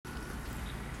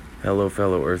Hello,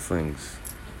 fellow Earthlings.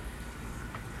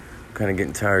 I'm kind of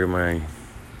getting tired of my,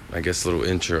 little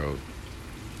intro.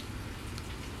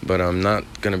 But I'm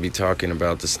not going to be talking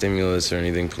about the stimulus or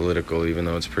anything political, even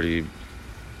though it's pretty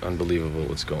unbelievable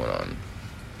what's going on.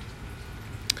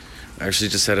 I actually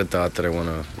just had a thought that I want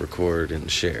to record and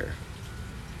share.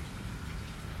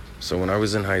 So when I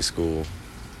was in high school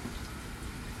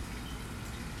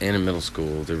and in middle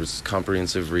school, there was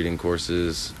comprehensive reading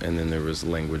courses, and then there was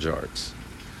language arts.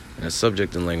 And a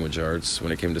subject in language arts,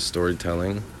 when it came to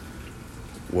storytelling,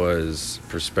 was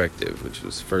perspective, which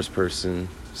was first person,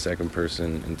 second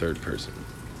person, and third person.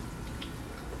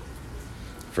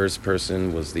 First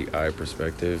person was the I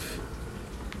perspective.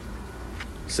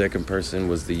 Second person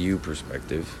was the you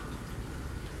perspective.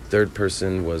 Third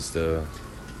person was the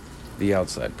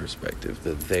outside perspective,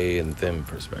 the they and them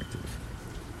perspective.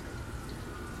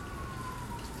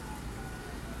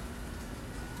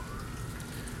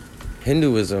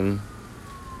 Hinduism,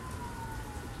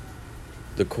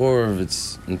 the core of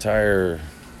its entire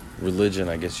religion,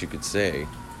 I guess you could say,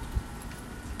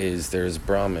 is there's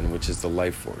Brahman, which is the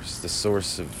life force, the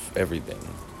source of everything,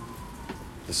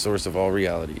 the source of all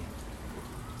reality.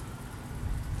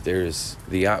 There's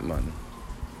the Atman,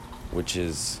 which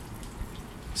is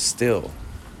still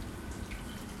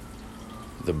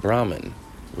the Brahman,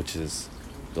 which is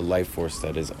the life force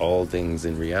that is all things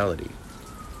in reality.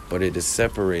 But it is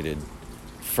separated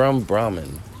from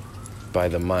Brahman by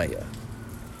the Maya.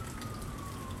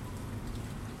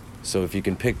 So if you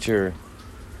can picture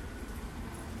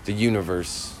the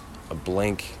universe, a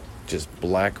blank, just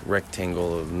black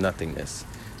rectangle of nothingness,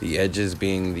 the edges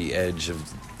being the edge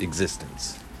of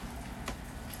existence.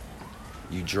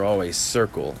 You draw a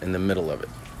circle in the middle of it.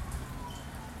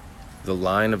 The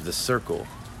line of the circle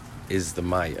is the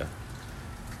Maya.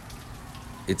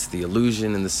 It's the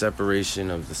illusion and the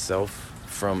separation of the self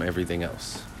from everything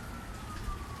else.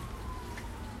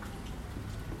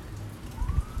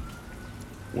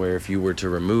 Where if you were to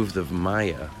remove the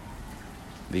Maya,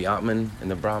 the Atman and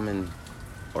the Brahman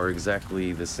are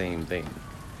exactly the same thing.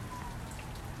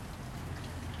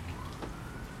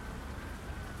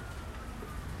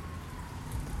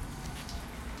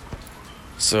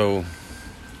 So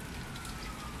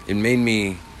it made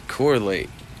me correlate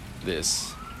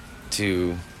this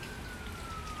to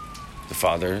the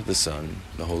Father, the Son,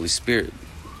 the Holy Spirit.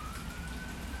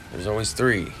 There's always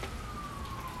three.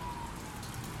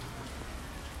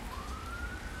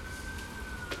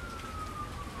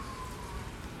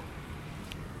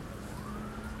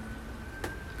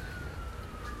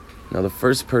 Now the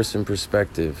first person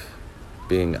perspective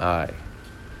being I,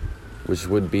 which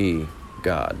would be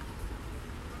God.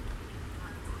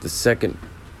 The second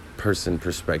person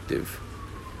perspective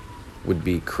would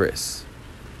be Chris,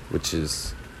 which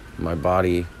is my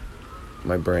body,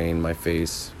 my brain, my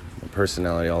face, my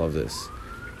personality, all of this,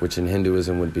 which in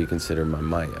Hinduism would be considered my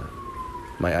Maya,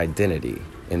 my identity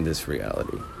in this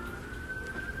reality.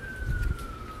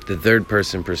 The third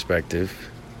person perspective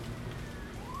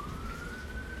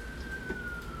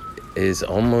is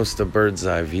almost a bird's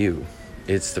eye view.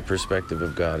 It's the perspective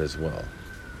of God as well.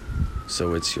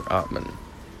 So it's your Atman.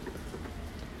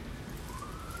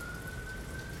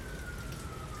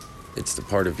 It's the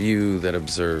part of you that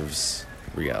observes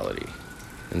reality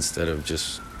instead of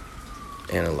just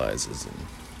analyzes and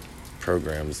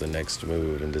programs the next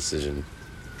move and decision.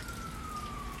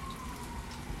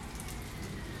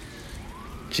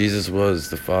 Jesus was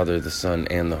the Father, the Son,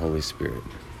 and the Holy Spirit.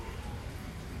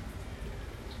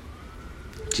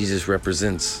 Jesus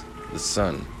represents the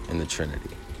Son in the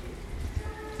Trinity.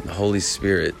 The Holy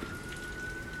Spirit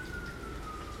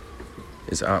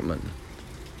is Atman.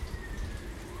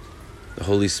 The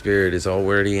Holy Spirit is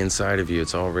already inside of you.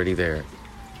 It's already there.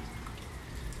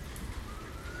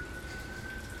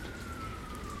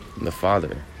 And the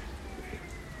Father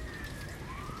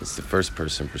is the first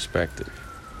person perspective.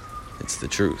 It's the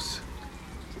truth.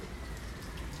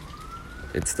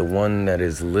 It's the one that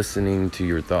is listening to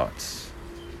your thoughts.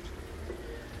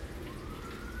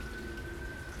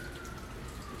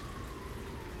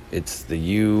 It's the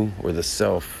you or the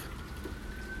self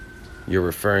you're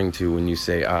referring to when you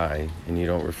say I, and you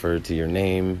don't refer to your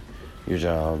name, your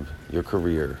job, your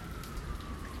career.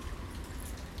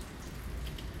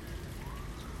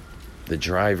 The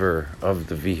driver of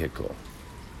the vehicle.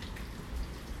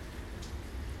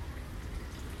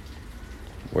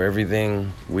 Where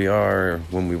everything we are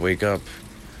when we wake up,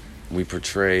 we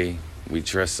portray, we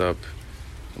dress up,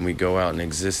 and we go out and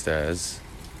exist as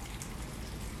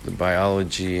the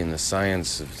biology and the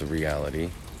science of the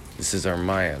reality. This is our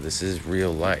Maya. This is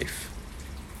real life.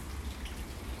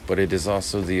 But it is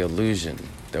also the illusion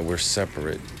that we're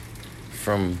separate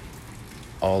from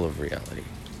all of reality.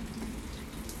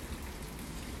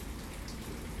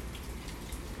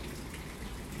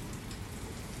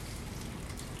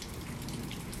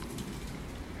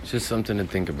 Just something to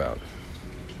think about.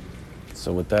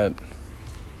 So with that,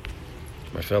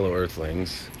 my fellow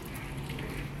Earthlings,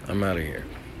 I'm out of here.